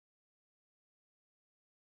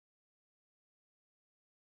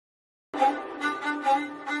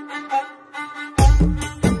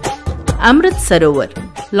Amrit Sarovar,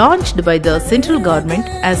 launched by the central government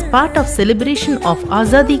as part of celebration of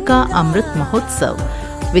Azadi Ka Amrit Mahotsav,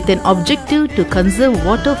 with an objective to conserve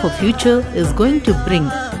water for future, is going to bring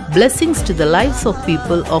blessings to the lives of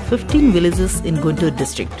people of 15 villages in Guntur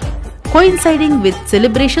district. Coinciding with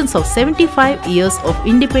celebrations of 75 years of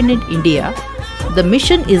independent India, the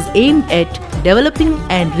mission is aimed at developing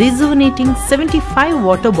and rejuvenating 75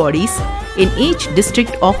 water bodies in each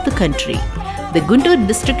district of the country. The Guntur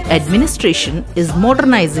district administration is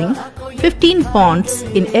modernizing 15 ponds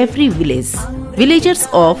in every village. Villagers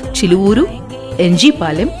of Chiluvuru, NG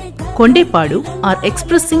Palem, Kondepadu are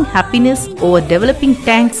expressing happiness over developing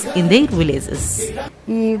tanks in their villages.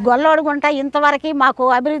 ఈ గొల్లడుగుంట ఇంతవరకు మాకు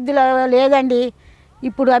అభివృద్ధిలో లేదండి.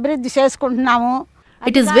 ఇప్పుడు అభివృద్ధి చేసుకుంటున్నాము.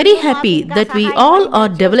 It is very happy that we all are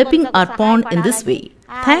developing our pond in this way.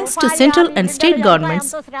 Thanks to central and state governments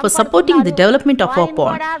for supporting the development of our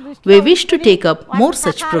pond. We wish to take up more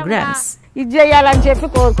such programs. ఇది చేయాలని చెప్పి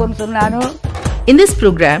కోరుకుంటున్నాను. In this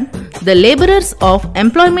program, the laborers of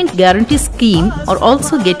Employment Guarantee Scheme are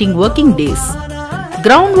also getting working days.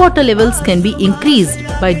 Groundwater levels can be increased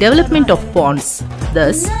by development of ponds.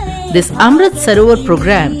 Thus, this Amrit Sarovar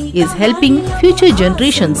program is helping future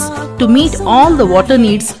generations to meet all the water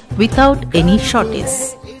needs without any shortage.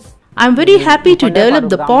 I am very happy to develop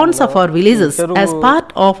the ponds of our villages as part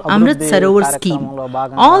of Amrit Sarovar scheme.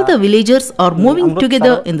 All the villagers are moving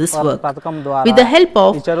together in this work. With the help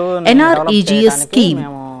of NREGS scheme,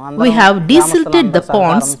 we have desilted the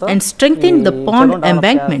ponds and strengthened the pond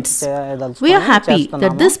embankments. We are happy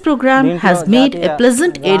that this program has made a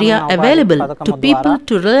pleasant area available to people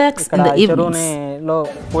to relax in the evenings.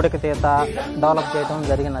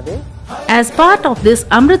 As part of this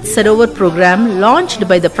Amrit Sarovar program launched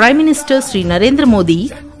by the Prime Minister Sri Narendra Modi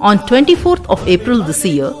on 24th of April this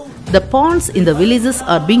year, the ponds in the villages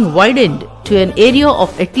are being widened to an area of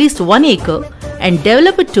at least 1 acre and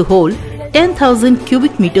developed to hold 10,000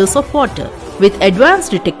 cubic meters of water. With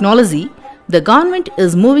advanced technology, the government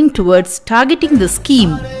is moving towards targeting the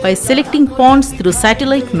scheme by selecting ponds through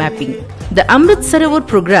satellite mapping. The Amrit Sarovar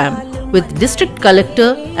program, with district collector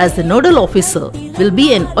as the nodal officer, will be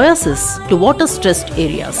an oasis to water-stressed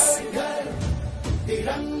areas.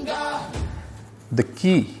 The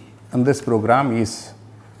key in this program is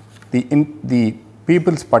the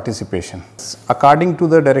people's participation. According to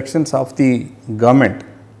the directions of the government,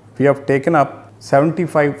 we have taken up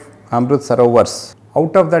 75 Amrit Sarovars.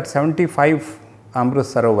 Out of that 75 Amrit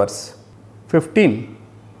Sarovars, 15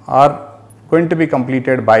 are going to be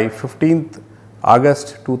completed by 15th August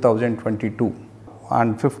 2022.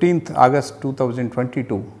 On 15th August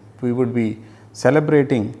 2022, we would be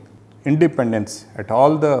celebrating independence at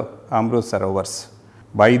all the Amrit Sarovars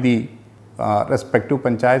by the respective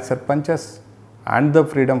Panchayat Sarpanchas and the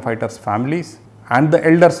freedom fighters' families and the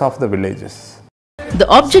elders of the villages. The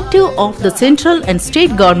objective of the central and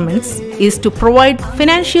state governments is to provide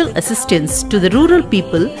financial assistance to the rural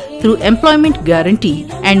people through employment guarantee,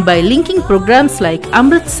 and by linking programs like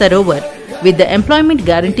Amrit Sarovar with the employment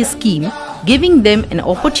guarantee scheme, giving them an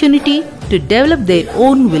opportunity to develop their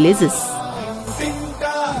own villages.